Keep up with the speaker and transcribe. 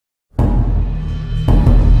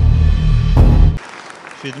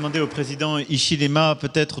Je vais demander au président Hichilema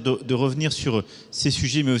peut-être de revenir sur ces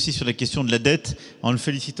sujets, mais aussi sur la question de la dette, en le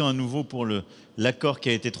félicitant à nouveau pour l'accord qui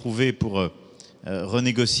a été trouvé pour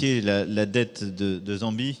renégocier la dette de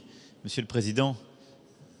Zambie. Monsieur le Président,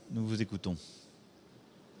 nous vous écoutons.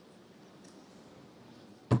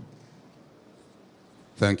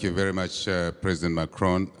 Thank you very much, President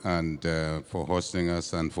Macron, and for hosting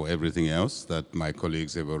us and for everything else that my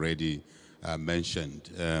colleagues have already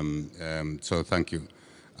mentioned. So thank you.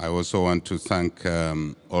 I also want to thank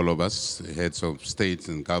all of us, heads of state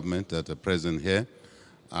and government that are present here,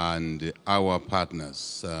 and our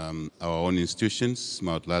partners, our own institutions,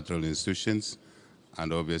 multilateral institutions,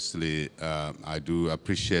 and obviously I do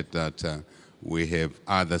appreciate that we have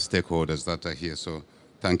other stakeholders that are here, so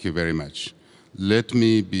thank you very much. Let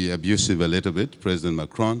me be abusive a little bit, President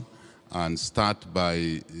Macron, and start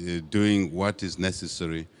by doing what is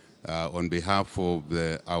necessary on behalf of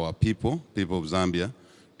our people of Zambia,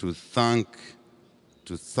 to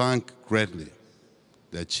thank greatly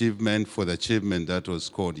the achievement that was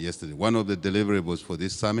scored yesterday. One of the deliverables for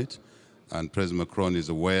this summit, and President Macron is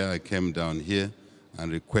aware, I came down here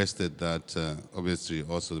and requested that, obviously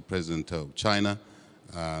also the President of China,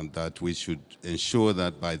 that we should ensure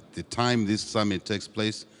that by the time this summit takes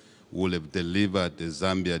place, we'll have delivered the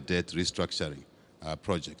Zambia debt restructuring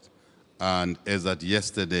project. And as at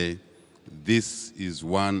yesterday, this is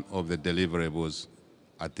one of the deliverables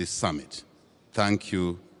at this summit. Thank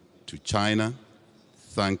you to China.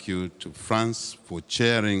 Thank you to France for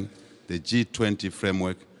chairing the G20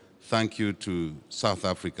 framework. Thank you to South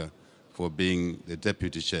Africa for being the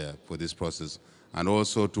deputy chair for this process. And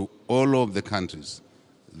also to all of the countries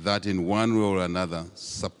that in one way or another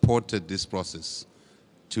supported this process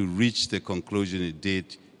to reach the conclusion it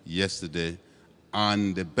did yesterday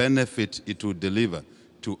and the benefit it would deliver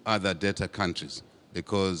to other debtor countries,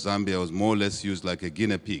 because Zambia was more or less used like a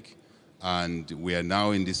guinea pig. And we are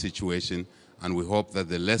now in this situation, and we hope that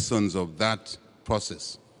the lessons of that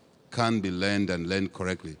process can be learned and learned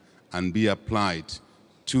correctly and be applied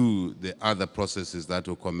to the other processes that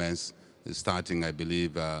will commence starting, I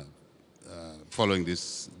believe, following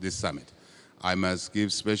this summit. I must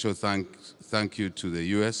give special thank you to the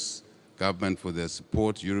US government for their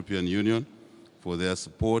support, European Union for their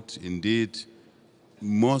support. Indeed,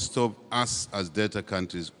 most of us as debtor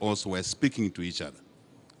countries also were speaking to each other,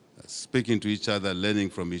 learning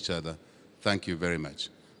from each other. Thank you very much.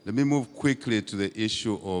 Let me move quickly to the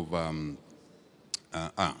issue of,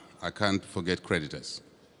 I can't forget creditors.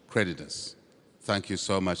 Creditors. Thank you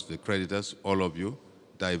so much to the creditors, all of you,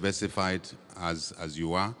 diversified as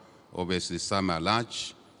you are. Obviously, some are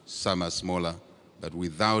large, some are smaller, but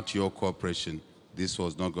without your cooperation, this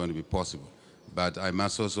was not going to be possible. But I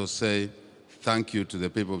must also say thank you to the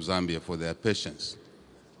people of Zambia for their patience.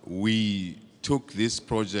 We took this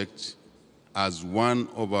project as one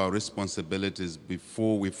of our responsibilities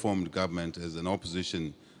before we formed government as an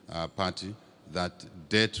opposition party, that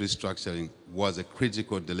debt restructuring was a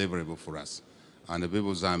critical deliverable for us. And the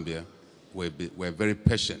people of Zambia were very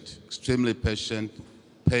patient, extremely patient,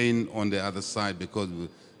 pain on the other side because of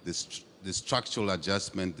the structural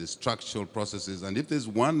adjustment, the structural processes. And if there's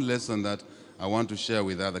one lesson that I want to share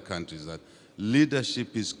with other countries, that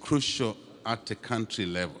leadership is crucial at a country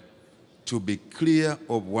level, to be clear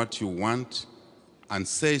of what you want and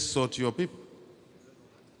say so to your people.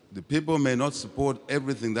 The people may not support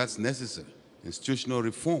everything that's necessary. Institutional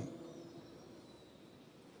reform,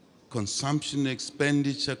 consumption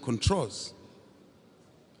expenditure controls.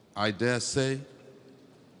 I dare say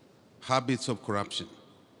habits of corruption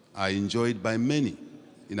are enjoyed by many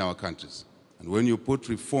in our countries. And when you put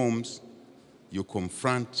reforms, you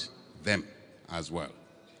confront them as well.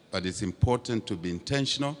 But it's important to be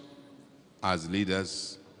intentional as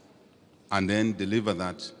leaders and then deliver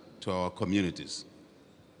that to our communities.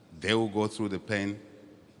 They will go through the pain,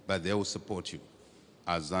 but they will support you,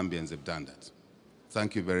 as Zambians have done that.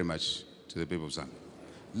 Thank you very much to the people of Zambia.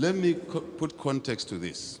 Let me put context to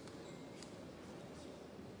this.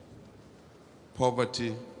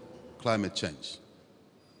 Poverty, climate change.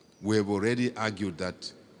 We have already argued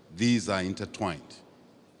that these are intertwined.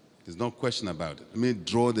 There's no question about it. Let me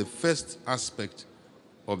draw the first aspect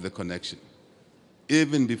of the connection.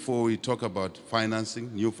 Even before we talk about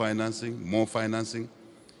financing, new financing, more financing,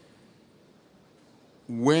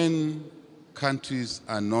 when countries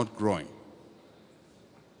are not growing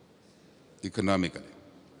economically,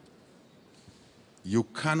 you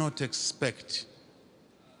cannot expect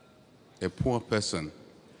a poor person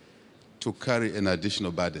to carry an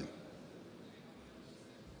additional burden.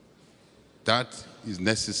 That is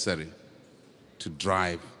necessary to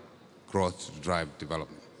drive growth, to drive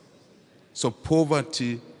development. So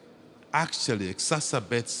poverty actually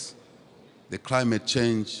exacerbates the climate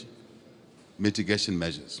change mitigation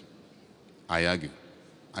measures, I argue.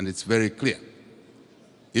 And it's very clear.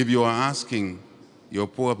 If you are asking your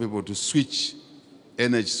poor people to switch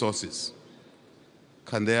energy sources,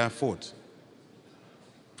 can they afford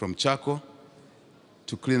from charcoal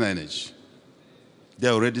to clean energy?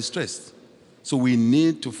 They're already stressed. So we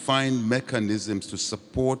need to find mechanisms to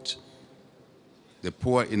support the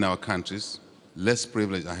poor in our countries, less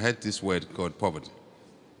privileged. I heard this word called poverty,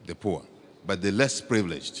 the poor, but the less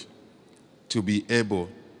privileged, to be able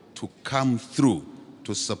to come through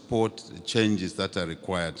to support the changes that are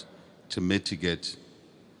required to mitigate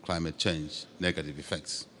climate change negative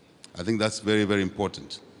effects. I think that's very, very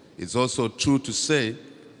important. It's also true to say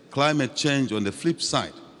climate change, on the flip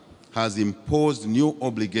side, has imposed new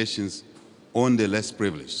obligations on the less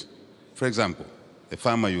privileged. For example, the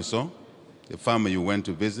farmer you saw, the farmer you went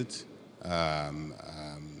to visit,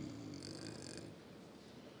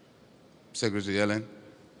 Secretary Yellen,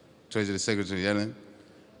 Treasury Secretary Yellen,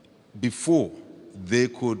 before they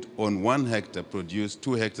could, on 1 hectare, produce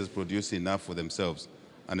 2 hectares, produce enough for themselves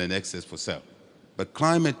and an excess for sale. But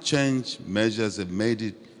climate change measures have made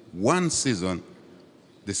it one season,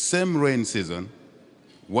 the same rain season,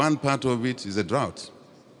 one part of it is a drought.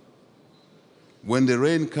 When the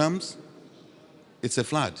rain comes, it's a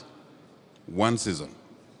flood. One season.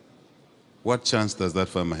 What chance does that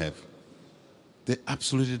farmer have? They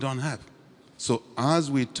absolutely don't have. So as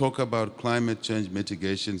we talk about climate change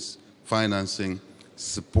mitigations, financing,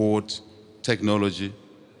 support, technology,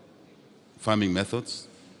 farming methods,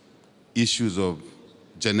 issues of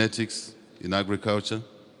genetics in agriculture,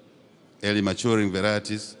 early maturing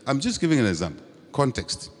varieties, I'm just giving an example.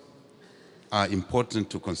 Context are important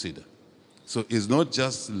to consider. So it's not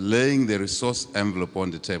just laying the resource envelope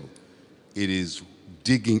on the table. It is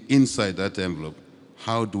digging inside that envelope.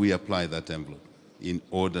 How do we apply that envelope in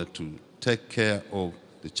order to take care of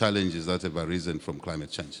the challenges that have arisen from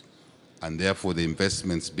climate change? And therefore the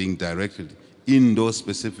investments being directed in those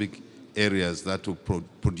specific areas that will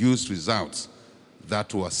produce results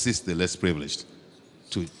that will assist the less privileged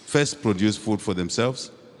to first produce food for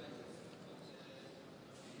themselves,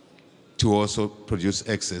 to also produce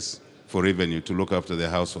excess for revenue to look after their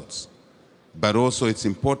households. But also it's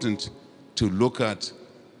important to look at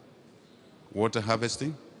water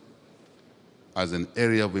harvesting as an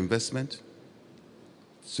area of investment,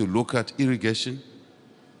 to look at irrigation.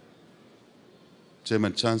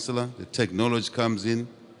 Chairman Chancellor, the technology comes in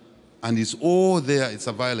and it's all there, it's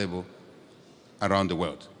available around the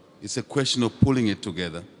world. It's a question of pulling it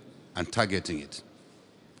together and targeting it.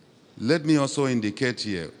 Let me also indicate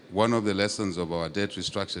here one of the lessons of our debt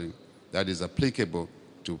restructuring that is applicable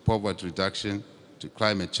to poverty reduction, to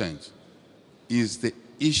climate change, is the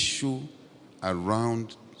issue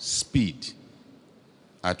around speed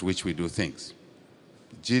at which we do things.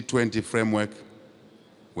 G20 framework,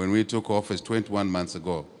 when we took office 21 months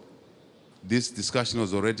ago, this discussion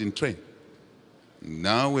was already in train.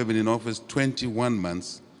 Now we've been in office 21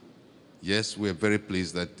 months. Yes, we're very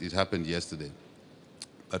pleased that it happened yesterday.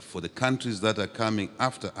 But for the countries that are coming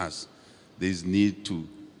after us, there's need to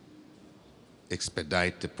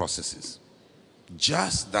expedite the processes.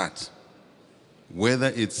 Just that,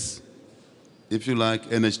 whether it's, if you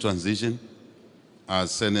like, energy transition,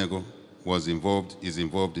 as Senegal is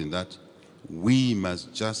involved in that, we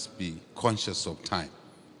must just be conscious of time.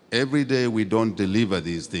 Every day we don't deliver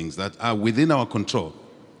these things that are within our control,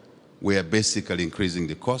 we are basically increasing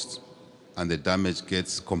the cost and the damage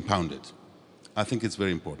gets compounded. I think it's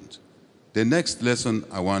very important. The next lesson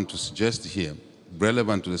I want to suggest here,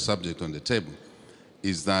 relevant to the subject on the table,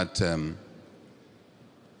 is that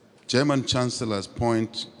German Chancellor's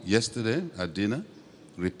point yesterday at dinner,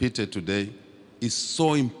 repeated today, is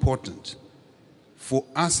so important for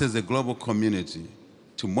us as a global community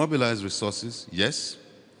to mobilize resources, yes,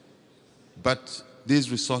 but these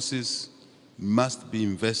resources must be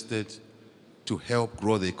invested to help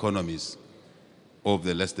grow the economies of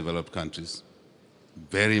the less developed countries.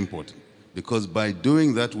 Very important, because by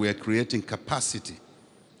doing that, we are creating capacity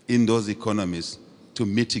in those economies to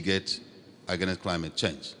mitigate against climate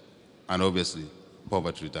change and obviously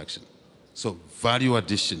poverty reduction. So value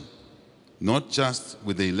addition, not just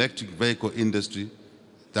with the electric vehicle industry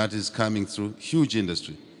that is coming through, huge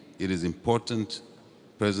industry. It is important,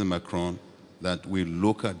 President Macron, that we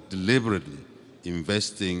look at deliberately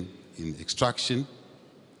investing in extraction,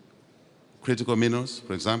 critical minerals,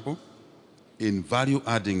 for example, in value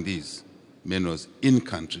adding these minerals in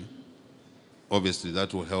country. Obviously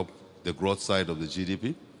that will help the growth side of the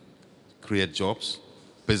GDP, create jobs,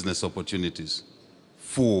 business opportunities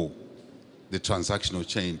for the transactional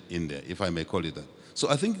chain in there, if I may call it that. So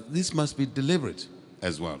I think this must be deliberate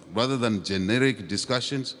as well. Rather than generic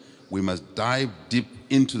discussions, we must dive deep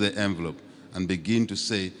into the envelope and begin to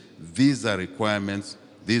say, these are requirements,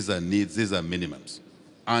 these are needs, these are minimums.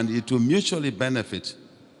 And it will mutually benefit,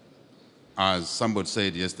 as somebody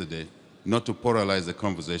said yesterday, not to polarize the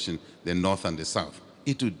conversation, the North and the South.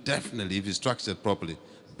 It will definitely, if it's structured properly,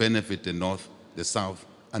 benefit the North, the South.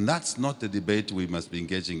 And that's not the debate we must be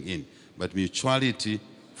engaging in, but mutuality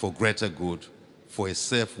for greater good, for a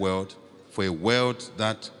safe world, for a world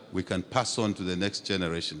that we can pass on to the next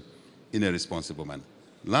generation in a responsible manner.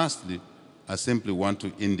 Lastly, I simply want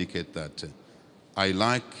to indicate that I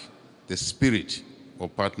like the spirit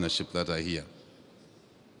of partnership that I hear.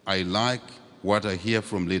 I like what I hear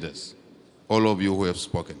from leaders, all of you who have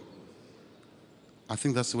spoken. I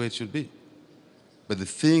think that's the way it should be. But the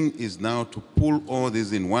thing is now to pull all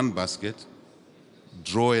this in one basket,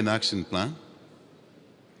 draw an action plan,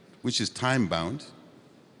 which is time-bound,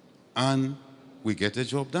 and we get a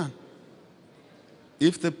job done.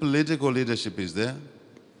 If the political leadership is there,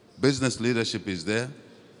 business leadership is there,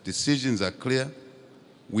 decisions are clear,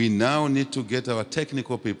 we now need to get our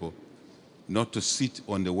technical people not to sit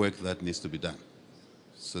on the work that needs to be done.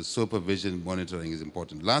 So supervision, monitoring is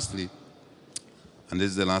important. Lastly, and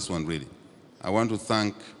this is the last one really, I want to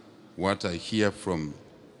thank what I hear from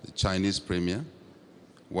the Chinese Premier,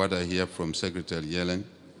 what I hear from Secretary Yellen,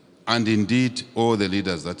 and indeed all the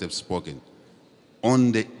leaders that have spoken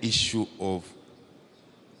on the issue of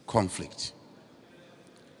conflict.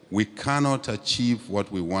 We cannot achieve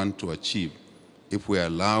what we want to achieve if we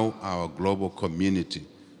allow our global community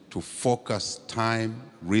to focus time,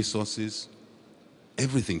 resources,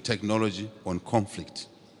 everything, technology, on conflict.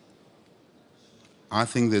 I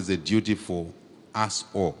think there's a duty for us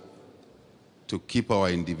all to keep our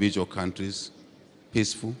individual countries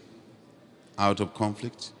peaceful, out of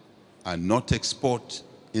conflict, and not export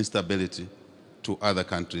instability to other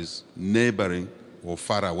countries, neighboring or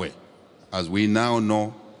far away. As we now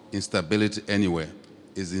know, instability anywhere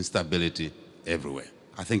is instability everywhere.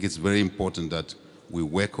 I think it's very important that we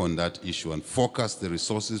work on that issue and focus the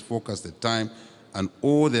resources, focus the time, and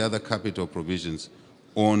all the other capital provisions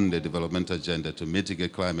on the development agenda to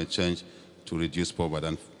mitigate climate change, to reduce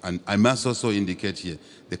poverty. And I must also indicate here,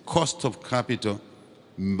 the cost of capital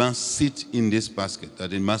must sit in this basket,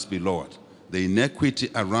 that it must be lowered. The inequity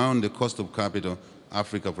around the cost of capital,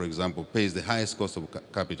 Africa, for example, pays the highest cost of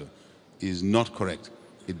capital, is not correct.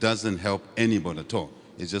 It doesn't help anybody at all.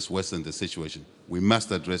 It just worsens the situation. We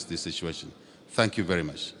must address this situation. Thank you very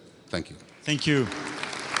much. Thank you. Thank you.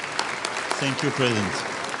 Thank you, President.